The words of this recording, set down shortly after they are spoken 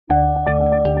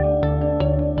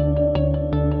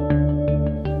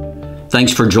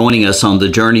Thanks for joining us on the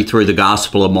journey through the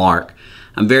Gospel of Mark.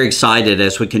 I'm very excited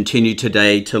as we continue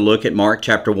today to look at Mark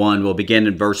chapter 1. We'll begin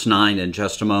in verse 9 in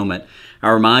just a moment. I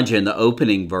remind you in the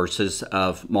opening verses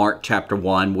of Mark chapter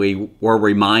 1, we were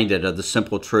reminded of the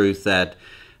simple truth that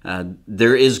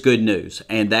there is good news,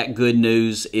 and that good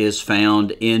news is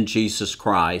found in Jesus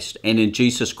Christ and in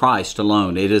Jesus Christ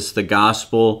alone. It is the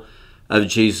gospel of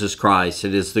Jesus Christ.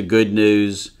 It is the good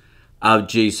news of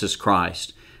Jesus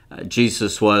Christ.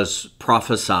 Jesus was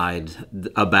prophesied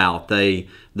about.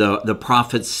 The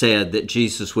prophets said that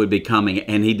Jesus would be coming,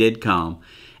 and he did come.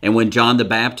 And when John the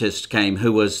Baptist came,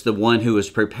 who was the one who was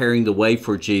preparing the way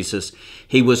for Jesus,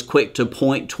 he was quick to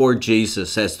point toward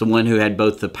Jesus as the one who had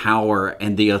both the power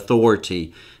and the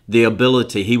authority, the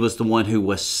ability. He was the one who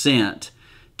was sent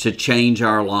to change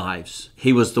our lives.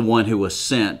 He was the one who was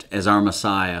sent as our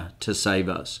Messiah to save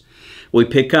us. We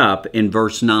pick up in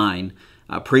verse 9.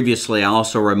 Previously, I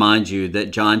also remind you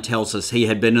that John tells us he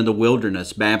had been in the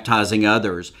wilderness baptizing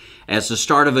others as the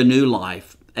start of a new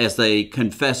life, as they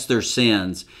confess their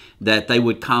sins, that they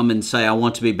would come and say, I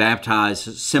want to be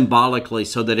baptized symbolically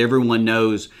so that everyone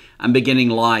knows I'm beginning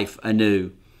life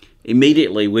anew.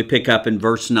 Immediately, we pick up in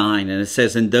verse 9, and it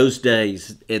says, in those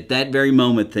days, at that very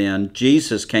moment then,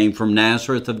 Jesus came from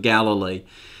Nazareth of Galilee.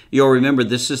 You'll remember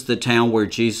this is the town where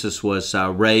Jesus was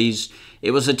raised.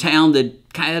 It was a town that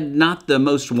had not the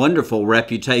most wonderful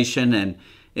reputation, and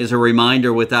is a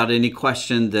reminder without any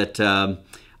question that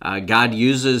God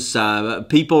uses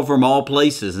people from all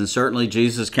places. And certainly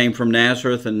Jesus came from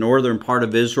Nazareth, the northern part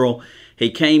of Israel. He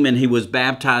came and he was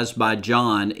baptized by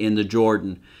John in the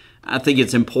Jordan. I think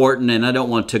it's important, and I don't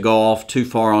want to go off too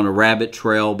far on a rabbit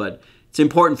trail, but it's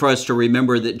important for us to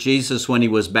remember that Jesus, when he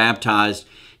was baptized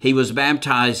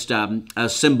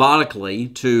symbolically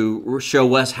to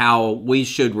show us how we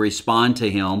should respond to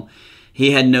him.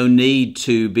 He had no need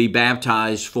to be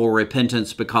baptized for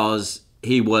repentance because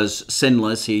he was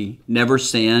sinless. He never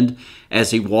sinned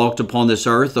as he walked upon this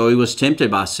earth, though he was tempted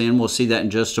by sin. We'll see that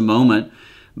in just a moment.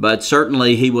 But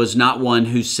certainly he was not one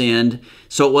who sinned,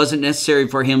 so it wasn't necessary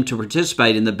for him to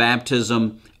participate in the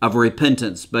baptism of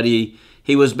repentance. But he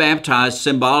was baptized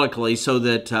symbolically so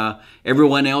that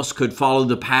everyone else could follow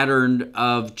the pattern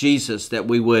of Jesus, that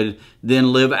we would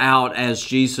then live out as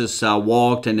Jesus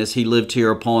walked and as he lived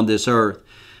here upon this earth.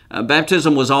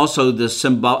 Baptism was also the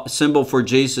symbol for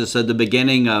Jesus at the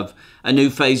beginning of a new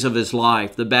phase of his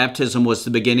life. The baptism was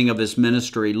the beginning of his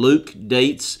ministry. Luke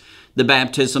dates the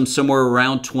baptism somewhere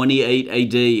around 28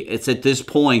 AD. It's at this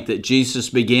point that Jesus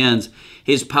begins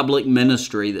his public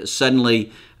ministry, that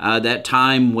suddenly that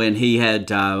time when he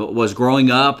was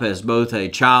growing up as both a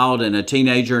child and a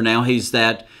teenager, now he's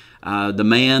the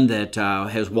man that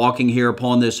is walking here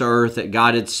upon this earth that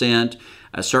God had sent,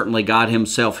 certainly God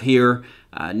himself here.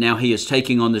 Now he is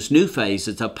taking on this new phase.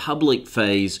 It's a public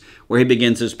phase where he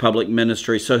begins his public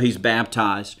ministry, so he's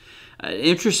baptized.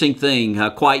 Interesting thing,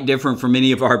 quite different from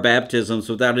many of our baptisms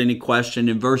without any question.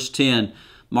 In verse 10,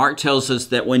 Mark tells us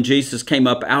that when Jesus came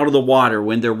up out of the water,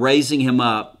 when they're raising him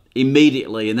up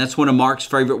immediately, and that's one of Mark's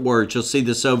favorite words. You'll see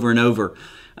this over and over.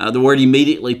 The word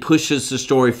immediately pushes the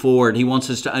story forward. He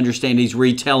wants us to understand he's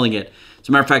retelling it. As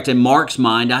a matter of fact, in Mark's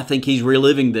mind, I think he's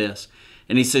reliving this.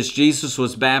 And he says Jesus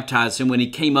was baptized, and when he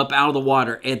came up out of the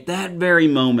water, at that very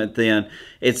moment then,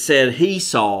 it said he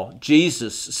saw,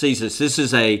 Jesus sees us.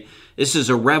 This is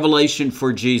a revelation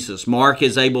for Jesus. Mark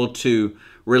is able to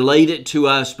relate it to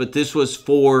us, but this was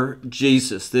for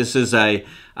Jesus. This is a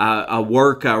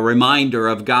reminder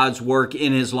of God's work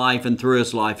in his life and through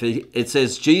his life. It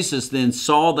says Jesus then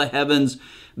saw the heavens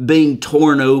being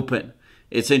torn open.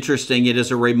 It's interesting. It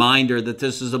is a reminder that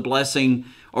this is a blessing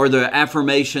or the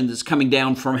affirmation that's coming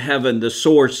down from heaven. The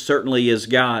source certainly is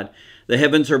God. The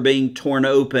heavens are being torn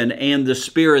open, and the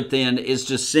Spirit then is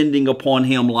descending upon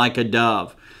him like a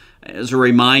dove. As a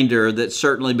reminder that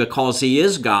certainly because he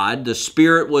is God, the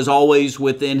Spirit was always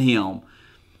within him.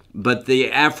 But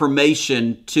the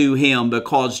affirmation to him,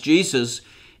 because Jesus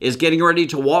is getting ready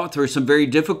to walk through some very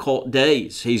difficult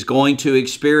days. He's going to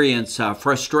experience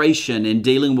frustration in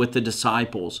dealing with the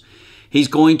disciples. He's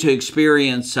going to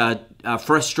experience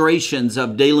frustrations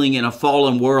of dealing in a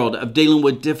fallen world, of dealing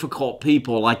with difficult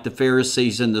people like the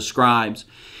Pharisees and the scribes.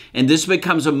 And this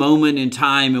becomes a moment in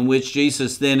time in which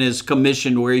Jesus then is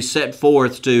commissioned, where he's set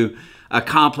forth to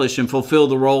accomplish and fulfill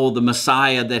the role of the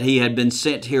Messiah that he had been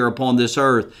sent here upon this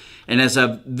earth. And as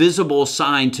a visible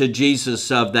sign to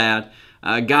Jesus of that,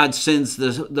 God sends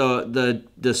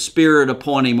the Spirit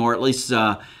upon him, or at least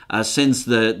sends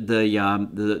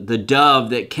the dove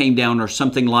that came down, or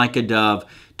something like a dove,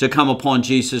 to come upon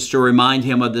Jesus to remind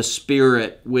him of the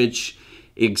Spirit which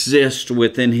exists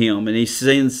within him. And he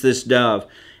sends this dove.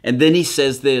 And then he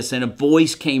says this, and a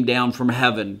voice came down from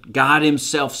heaven. God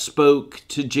himself spoke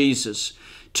to Jesus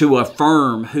to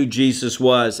affirm who Jesus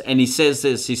was. And he says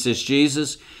this, he says,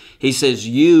 Jesus, he says,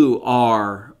 you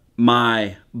are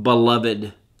my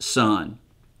beloved Son.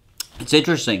 It's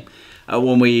interesting.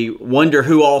 When we wonder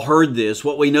who all heard this,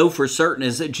 what we know for certain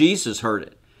is that Jesus heard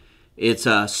it. It's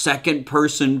a second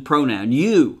person pronoun,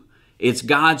 you. It's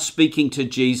God speaking to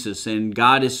Jesus, and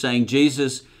God is saying,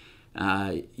 Jesus,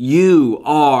 you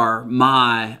are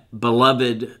my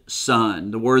beloved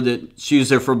Son. The word that's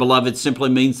used there for beloved simply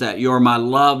means that. You are my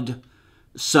loved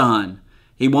Son.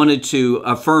 He wanted to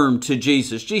affirm to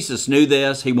Jesus. Jesus knew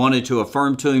this. He wanted to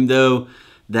affirm to him, though,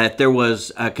 that there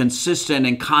was a consistent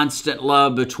and constant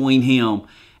love between him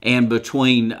and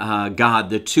between God.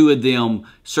 The two of them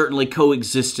certainly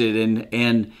coexisted,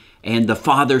 and the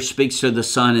Father speaks to the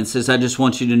Son and says, I just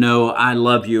want you to know I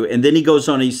love you. And then he goes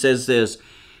on, he says this,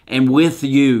 and with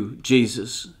you,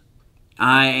 Jesus,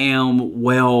 I am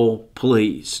well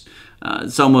pleased.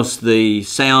 It's almost the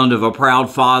sound of a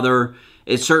proud father.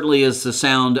 It certainly is the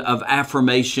sound of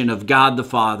affirmation of God the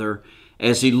Father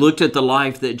as he looked at the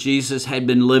life that Jesus had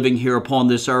been living here upon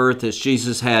this earth, as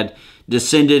Jesus had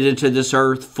descended into this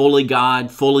earth, fully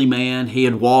God, fully man. He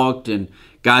had walked, and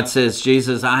God says,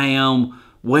 Jesus, I am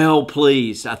well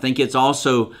pleased. I think it's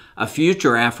also a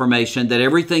future affirmation that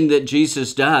everything that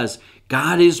Jesus does,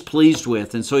 God is pleased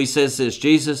with. And so he says this,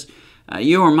 Jesus,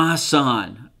 you are my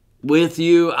Son. With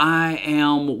you, I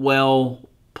am well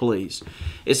pleased.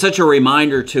 It's such a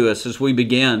reminder to us as we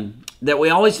begin that we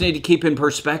always need to keep in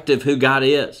perspective who God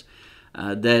is,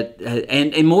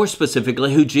 and more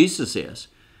specifically, who Jesus is.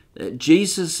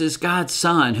 Jesus is God's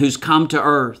Son who's come to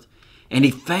earth, and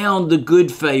he found the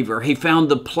good favor. He found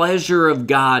the pleasure of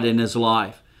God in his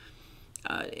life.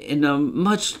 In a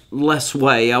much less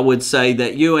way, I would say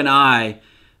that you and I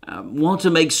want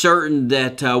to make certain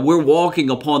that we're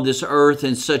walking upon this earth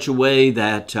in such a way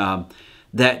that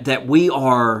that we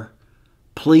are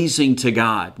pleasing to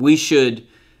God. We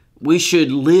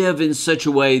should live in such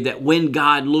a way that when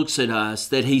God looks at us,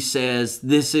 that he says,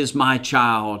 this is my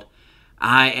child,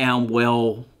 I am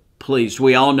well pleased.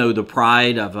 We all know the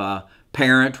pride of a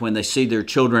parent when they see their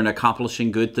children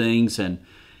accomplishing good things,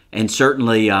 and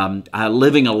certainly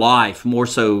living a life, more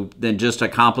so than just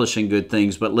accomplishing good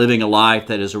things, but living a life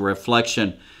that is a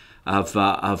reflection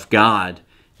of God.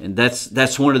 And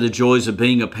that's one of the joys of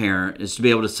being a parent, is to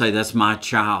be able to say, that's my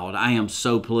child. I am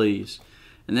so pleased.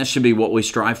 And that should be what we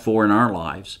strive for in our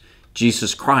lives.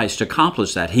 Jesus Christ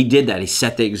accomplished that. He did that. He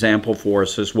set the example for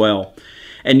us as well.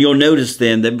 And you'll notice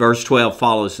then that verse 12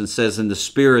 follows and says, and the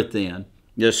Spirit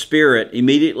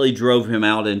immediately drove him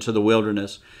out into the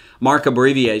wilderness. Mark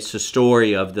abbreviates the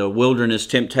story of the wilderness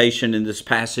temptation in this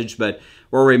passage, but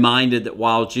we're reminded that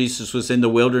while Jesus was in the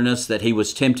wilderness, that he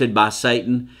was tempted by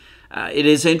Satan. It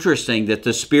is interesting that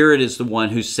the Spirit is the one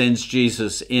who sends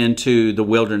Jesus into the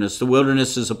wilderness. The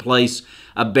wilderness is a place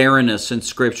of barrenness in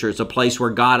Scripture. It's a place where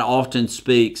God often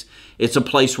speaks. It's a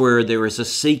place where there is a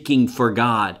seeking for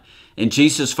God. And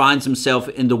Jesus finds himself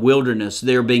in the wilderness,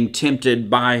 there being tempted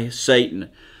by Satan.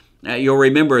 You'll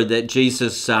remember that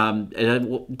Jesus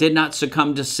did not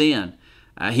succumb to sin.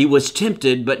 He was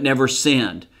tempted but never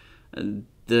sinned.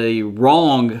 The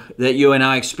wrong that you and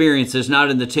I experience is not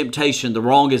in the temptation. The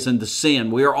wrong is in the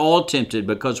sin. We are all tempted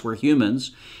because we're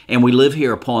humans and we live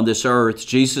here upon this earth.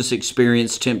 Jesus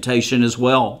experienced temptation as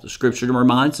well. The Scripture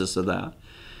reminds us of that.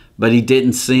 But he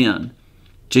didn't sin.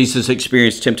 Jesus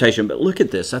experienced temptation. But look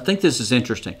at this. I think this is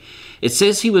interesting. It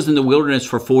says he was in the wilderness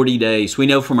for 40 days. We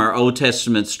know from our Old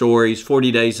Testament stories,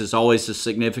 40 days is always a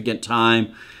significant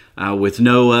time. With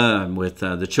Noah and with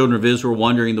the children of Israel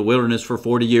wandering in the wilderness for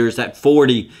 40 years. That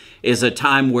 40 is a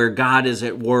time where God is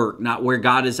at work, not where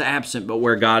God is absent, but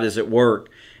where God is at work.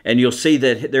 And you'll see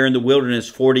that they're in the wilderness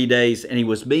 40 days, and he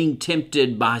was being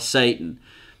tempted by Satan.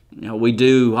 We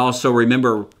do also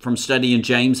remember from studying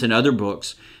James and other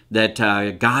books that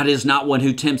God is not one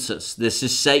who tempts us. This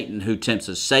is Satan who tempts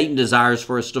us. Satan desires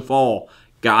for us to fall.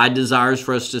 God desires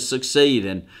for us to succeed.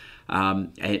 And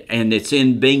it's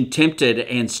in being tempted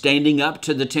and standing up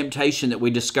to the temptation that we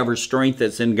discover strength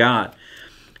that's in God.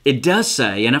 It does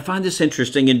say, and I find this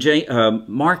interesting, and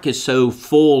Mark is so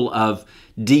full of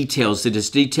details that his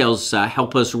details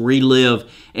help us relive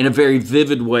in a very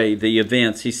vivid way the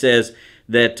events. He says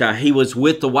that he was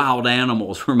with the wild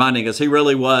animals, reminding us he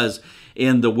really was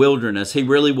in the wilderness. He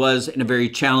really was in a very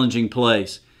challenging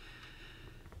place.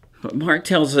 But Mark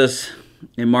tells us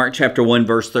in Mark chapter 1,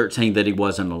 verse 13, that he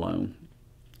wasn't alone.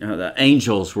 The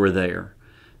angels were there.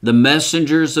 The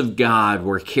messengers of God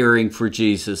were caring for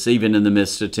Jesus, even in the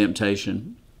midst of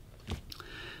temptation.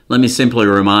 Let me simply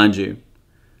remind you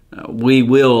We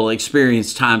will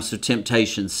experience times of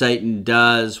temptation. Satan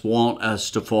does want us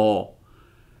to fall.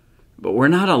 But we're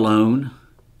not alone.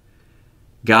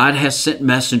 God has sent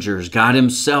messengers. God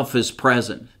himself is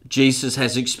present. Jesus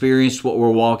has experienced what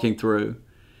we're walking through.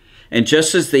 And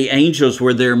just as the angels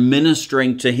were there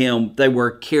ministering to him, they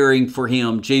were caring for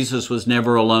him. Jesus was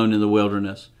never alone in the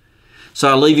wilderness. So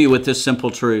I leave you with this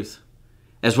simple truth.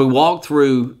 As we walk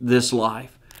through this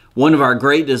life, one of our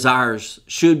great desires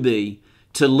should be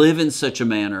to live in such a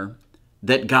manner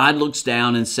that God looks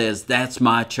down and says, that's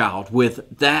my child.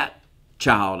 With that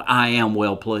child, I am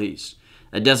well pleased.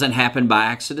 It doesn't happen by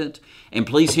accident. And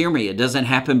please hear me, it doesn't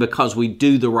happen because we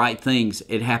do the right things.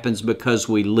 It happens because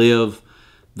we live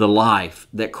the life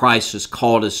that Christ has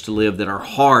called us to live, that our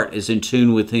heart is in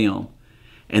tune with him.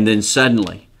 And then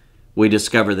suddenly we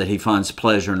discover that he finds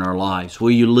pleasure in our lives.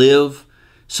 Will you live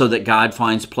so that God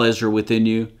finds pleasure within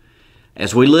you?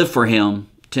 As we live for him,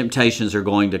 temptations are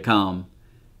going to come.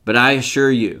 But I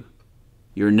assure you,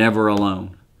 you're never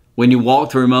alone. When you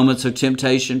walk through moments of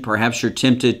temptation, perhaps you're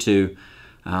tempted to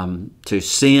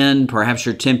sin. Perhaps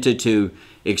you're tempted to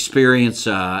experience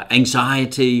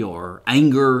anxiety or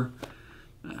anger.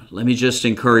 Let me just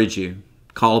encourage you.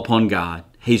 Call upon God.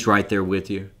 He's right there with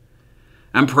you.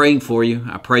 I'm praying for you.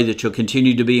 I pray that you'll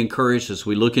continue to be encouraged as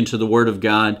we look into the Word of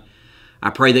God. I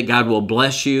pray that God will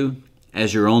bless you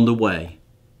as you're on the way,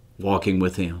 walking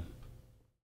with him.